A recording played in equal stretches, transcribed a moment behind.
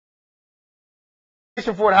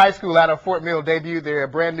Fort High School out of Fort Mill debuted their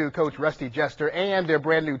brand new coach Rusty Jester and their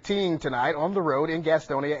brand new team tonight on the road in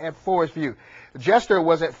Gastonia at Forrest View. Jester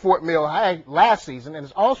was at Fort Mill High last season and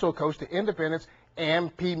has also coached the Independence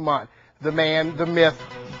and Piedmont. The man, the myth,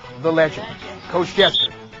 the legend, Coach Jester,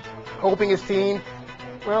 hoping his team,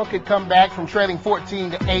 well, could come back from trailing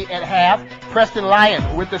 14-8 at half. Preston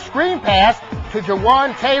Lyon with the screen pass to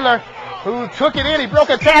Jawan Taylor, who took it in. He broke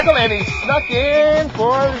a tackle and he snuck in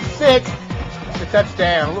for 6. The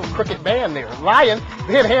touchdown, a little crooked band there. Lyon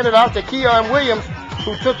then handed off to Keon Williams,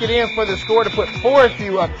 who took it in for the score to put Forrest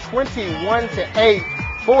View up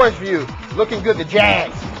 21-8. Forrest View looking good. The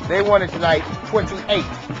Jags, they won it tonight 28-8.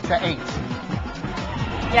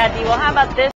 Yeah, Dee, well, how about this?